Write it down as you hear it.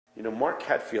You know, Mark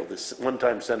Hatfield, this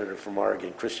one-time senator from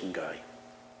Oregon, Christian guy,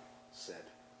 said,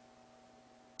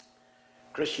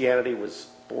 Christianity was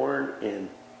born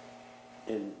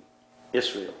in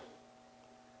Israel.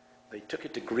 They took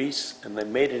it to Greece and they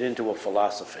made it into a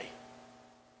philosophy.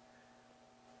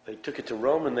 They took it to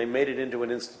Rome and they made it into an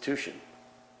institution.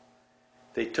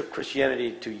 They took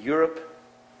Christianity to Europe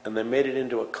and they made it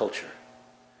into a culture.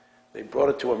 They brought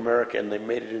it to America and they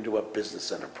made it into a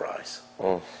business enterprise.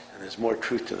 And there's more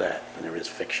truth to that than there is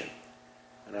fiction.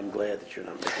 And I'm glad that you're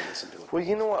not making this into a... Well,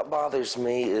 you know what bothers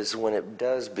me is when it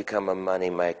does become a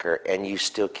moneymaker and you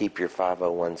still keep your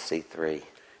 501c3.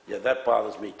 Yeah, that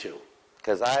bothers me too.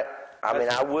 Because I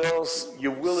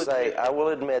will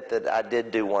admit that I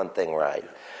did do one thing right.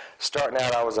 Yeah. Starting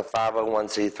out, I was a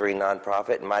 501c3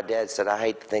 nonprofit, and my dad said, I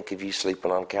hate to think of you sleeping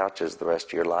on couches the rest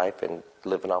of your life and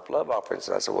living off love offerings.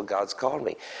 And I said, well, God's called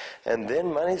me. And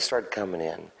then money started coming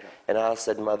in. And I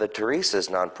said, Mother Teresa's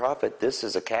nonprofit, this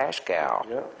is a cash cow.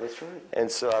 Yeah, that's right.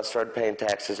 And so I started paying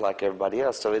taxes like everybody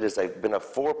else. So it has been a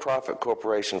for-profit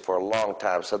corporation for a long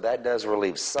time. So that does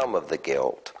relieve some of the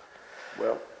guilt.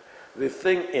 Well, the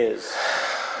thing is,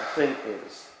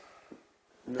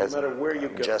 no matter where you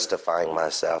go. I'm justifying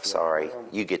myself, sorry.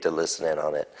 You get to listen in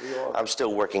on it. I'm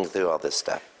still working through all this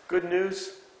stuff. Good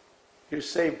news, you're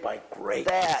saved by grace.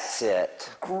 That's it.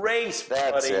 Grace,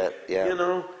 That's buddy. it, yeah. You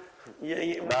know?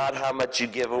 Not how much you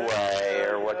give away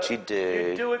or what you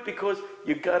do. You do it because,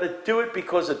 you got to do it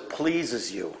because it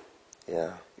pleases you.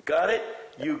 Yeah. You got it?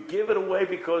 You give it away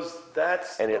because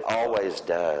that's... And it always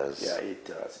does. Yeah, it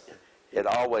does. It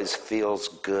always feels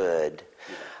good.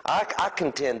 Yeah. I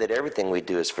contend that everything we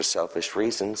do is for selfish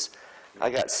reasons. I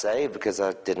got saved because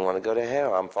I didn't want to go to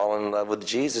hell. I'm falling in love with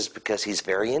Jesus because he's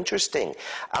very interesting.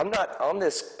 I'm not on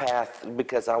this path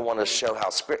because I want to show how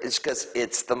spirit. It's because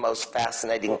it's the most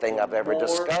fascinating thing I've ever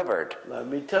discovered. Let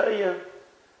me tell you,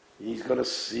 he's gonna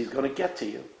get to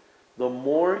you. The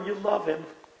more you love him,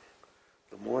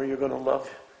 the more you're going to love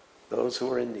those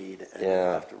who are in need, and you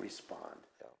have to respond.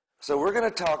 So we're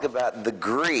going to talk about the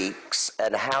Greeks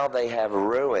and how they have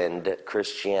ruined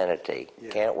Christianity.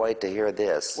 Yeah. Can't wait to hear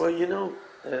this. Well, you know,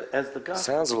 as the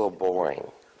gospel... Sounds a little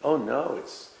boring. Oh, no,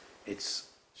 it's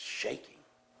shaking.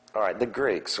 All right, the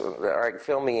Greeks. All right,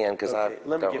 fill me in, because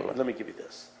let me give you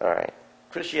this. All right.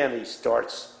 Christianity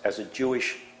starts as a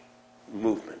Jewish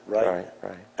movement, right?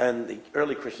 Right. And the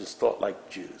early Christians thought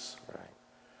like Jews. Right.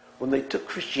 When they took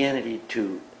Christianity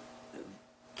to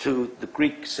the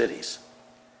Greek cities,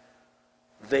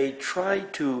 they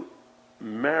tried to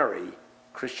marry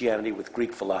Christianity with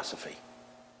Greek philosophy.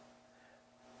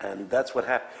 And that's what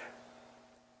happened.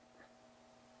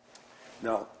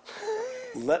 Now,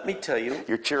 let me tell you...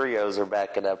 Your Cheerios are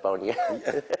backing up on you.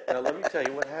 Now, let me tell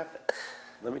you what happened.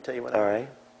 All right.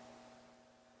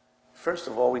 First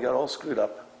of all, we got all screwed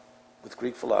up with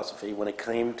Greek philosophy when it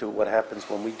came to what happens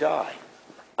when we die.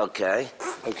 Okay.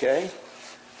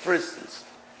 For instance,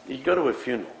 you go to a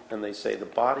funeral and they say the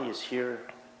body is here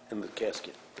in the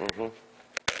casket,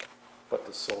 but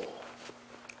the soul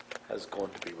has gone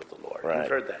to be with the Lord. Right. You've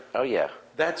heard that? Oh, yeah.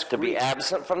 That's to Greek. Be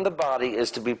absent from the body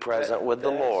is to be present with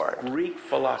the Lord. Greek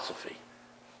philosophy.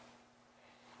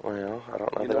 Well, I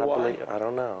don't know you that know I why? believe. I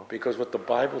don't know. Because what the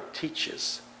Bible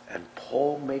teaches, and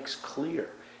Paul makes clear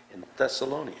in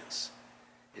Thessalonians,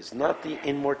 is not the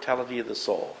immortality of the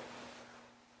soul,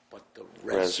 but the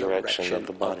resurrection of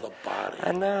the body.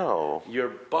 I know. Your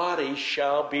body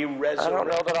shall be resurrected. I don't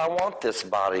know that I want this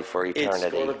body for eternity.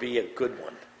 It's going to be a good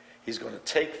one. He's going to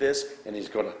take this and he's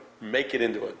going to make it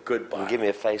into a good body. Give me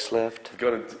a facelift.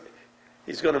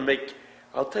 He's going to make...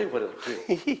 I'll tell you what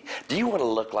it'll do. Do you want to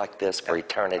look like this for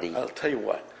eternity? I'll tell you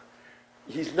what.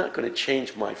 He's not going to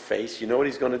change my face. You know what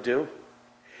he's going to do?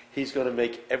 He's going to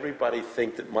make everybody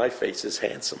think that my face is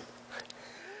handsome.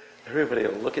 Everybody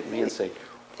will look at me and say,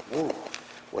 "Whoa,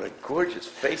 what a gorgeous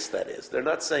face that is." They're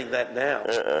not saying that now.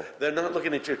 They're not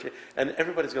looking at your chin. And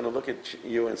everybody's going to look at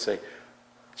you and say,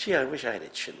 "Gee, I wish I had a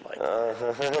chin like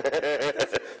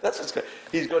that." That's what's going.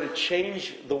 He's going to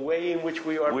change the way in which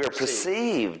we are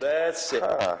perceived. That's it.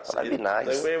 That'd be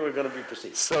nice. The way we're going to be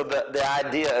perceived. So the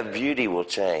idea of beauty will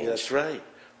change. That's right.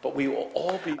 But we will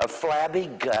all be... A flabby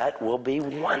gut will be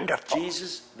wonderful.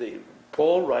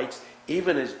 Paul writes,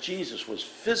 even as Jesus was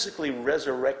physically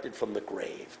resurrected from the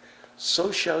grave,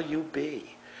 so shall you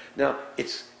be. Now,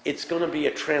 it's going to be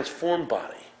a transformed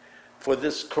body. For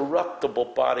this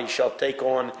corruptible body shall take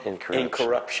on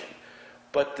incorruption.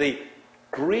 But the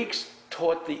Greeks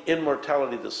taught the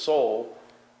immortality of the soul.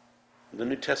 The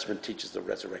New Testament teaches the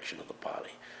resurrection of the body.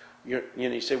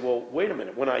 You say, well, wait a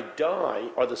minute. When I die,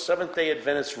 are the Seventh-day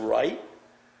Adventists right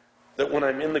that when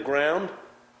I'm in the ground,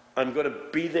 I'm going to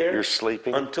be there. You're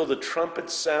sleeping. Until the trumpet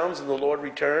sounds and the Lord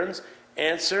returns.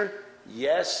 Answer,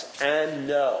 yes and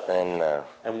no. And no.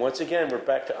 And once again, we're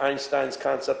back to Einstein's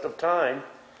concept of time.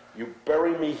 You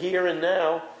bury me here and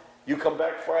now. You come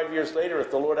back 5 years later.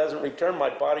 If the Lord hasn't returned, my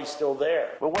body's still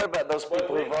there. But what about those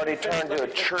people who've already turned to a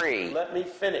tree? Let me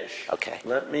finish. Okay.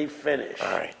 Let me finish.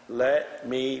 All right. Let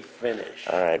me finish.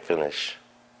 All right, finish.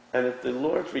 And if the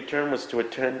Lord's return was to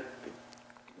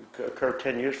occur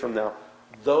 10 years from now,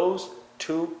 those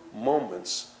two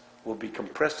moments will be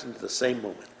compressed into the same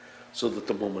moment, so that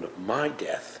the moment of my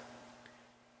death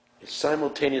is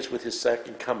simultaneous with his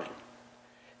second coming,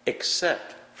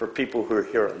 except for people who are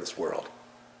here in this world.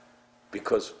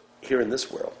 Because here in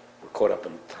this world, we're caught up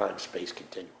in time-space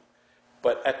continuum.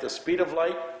 But at the speed of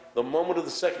light, the moment of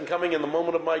the second coming and the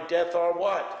moment of my death are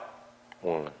what?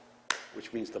 One.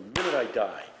 Which means the minute I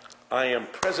die, I am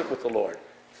present with the Lord,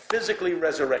 physically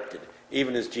resurrected,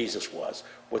 even as Jesus was.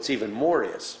 What's even more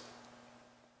is,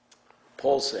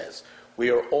 Paul says, we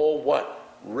are all what?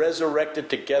 Resurrected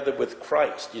together with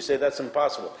Christ. You say that's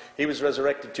impossible. He was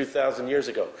resurrected 2,000 years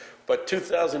ago. But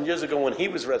 2,000 years ago when he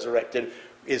was resurrected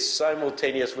is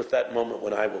simultaneous with that moment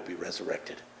when I will be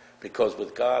resurrected. Because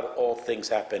with God, all things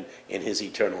happen in his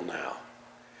eternal now.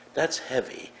 That's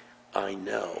heavy, I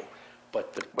know.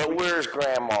 But where's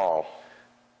Grandma?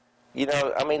 You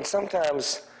know, I mean,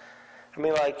 sometimes,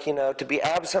 to be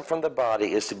absent from the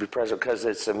body is to be present because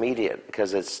it's immediate,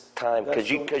 because it's time, because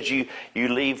you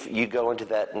leave, you go into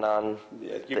that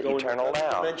eternal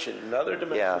now. Another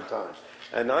dimension of time.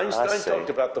 And Einstein talked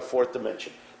about the fourth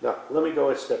dimension. Now, let me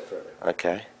go a step further.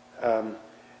 Okay.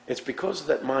 It's because of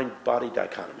that mind-body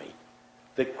dichotomy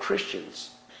that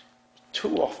Christians,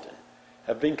 too often,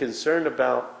 have been concerned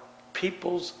about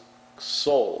people's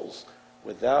souls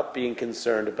without being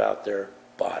concerned about their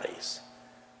bodies.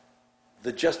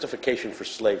 The justification for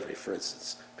slavery, for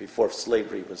instance, before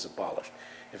slavery was abolished.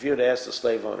 If you had asked the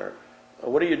slave owner,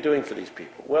 what are you doing for these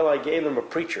people? Well, I gave them a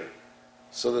preacher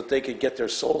so that they could get their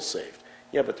soul saved.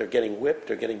 Yeah, but they're getting whipped,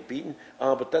 they're getting beaten.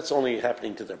 But that's only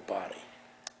happening to their body.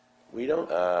 We don't.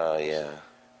 Yeah.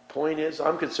 Point is,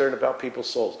 I'm concerned about people's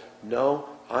souls. No,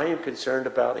 I am concerned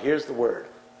about, here's the word,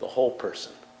 the whole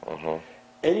person. Uh-huh.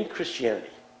 Any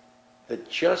Christianity that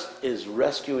just is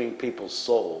rescuing people's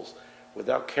souls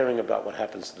without caring about what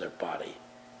happens to their body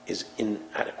is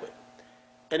inadequate.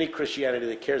 Any Christianity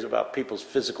that cares about people's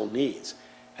physical needs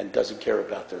and doesn't care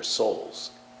about their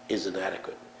souls is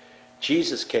inadequate.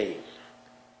 Jesus came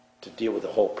to deal with the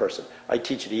whole person. I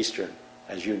teach at Eastern,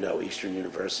 as you know, Eastern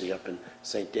University up in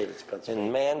St. David's, Pennsylvania.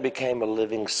 And man became a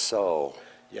living soul.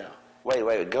 Yeah. Wait.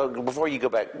 Before you go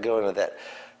into that,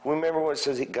 remember what it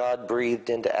says that God breathed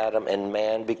into Adam and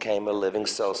man became a living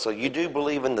soul. So you do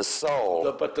believe in the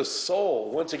soul. But the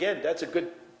soul, once again, that's a good,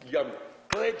 I'm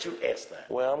glad you asked that.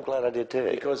 Well, I'm glad I did too.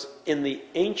 Because in the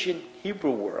ancient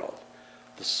Hebrew world,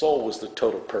 the soul was the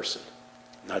total person,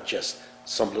 not just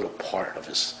some little part of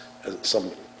his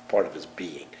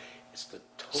being. It's the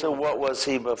total. So what was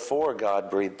he before God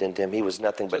breathed into him? He was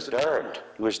nothing but dirt.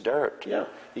 He was dirt. Yeah.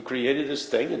 He created this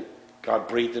thing and God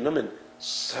breathed in him and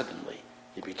suddenly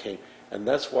he became. And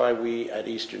that's why we at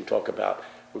Eastern talk about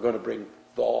we're going to bring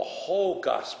the whole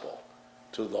gospel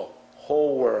to the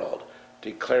whole world,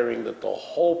 declaring that the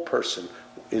whole person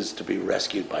is to be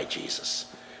rescued by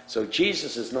Jesus. So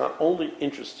Jesus is not only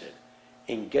interested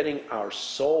in getting our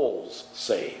souls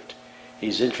saved,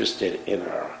 he's interested in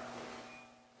our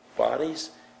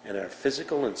bodies and our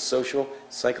physical and social,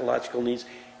 psychological needs.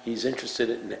 He's interested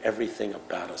in everything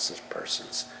about us as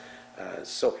persons.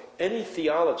 So any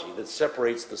theology that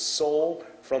separates the soul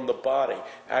from the body,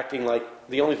 acting like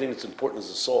the only thing that's important is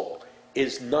the soul,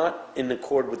 is not in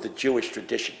accord with the Jewish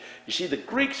tradition. You see, the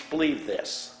Greeks believed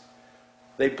this.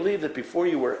 They believed that before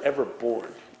you were ever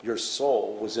born, your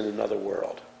soul was in another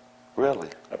world. Really?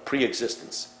 A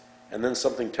pre-existence. And then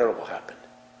something terrible happened.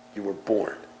 You were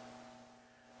born.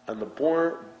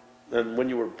 And when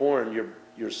you were born,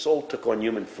 your soul took on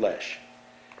human flesh.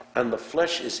 And the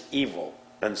flesh is evil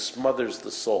and smothers the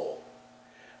soul.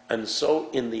 And so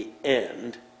in the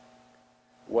end,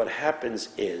 what happens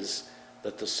is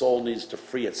that the soul needs to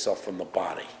free itself from the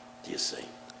body, do you see?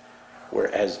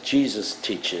 Whereas Jesus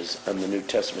teaches, and the New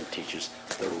Testament teaches,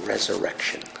 the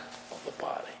resurrection of the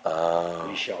body.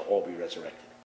 We shall all be resurrected.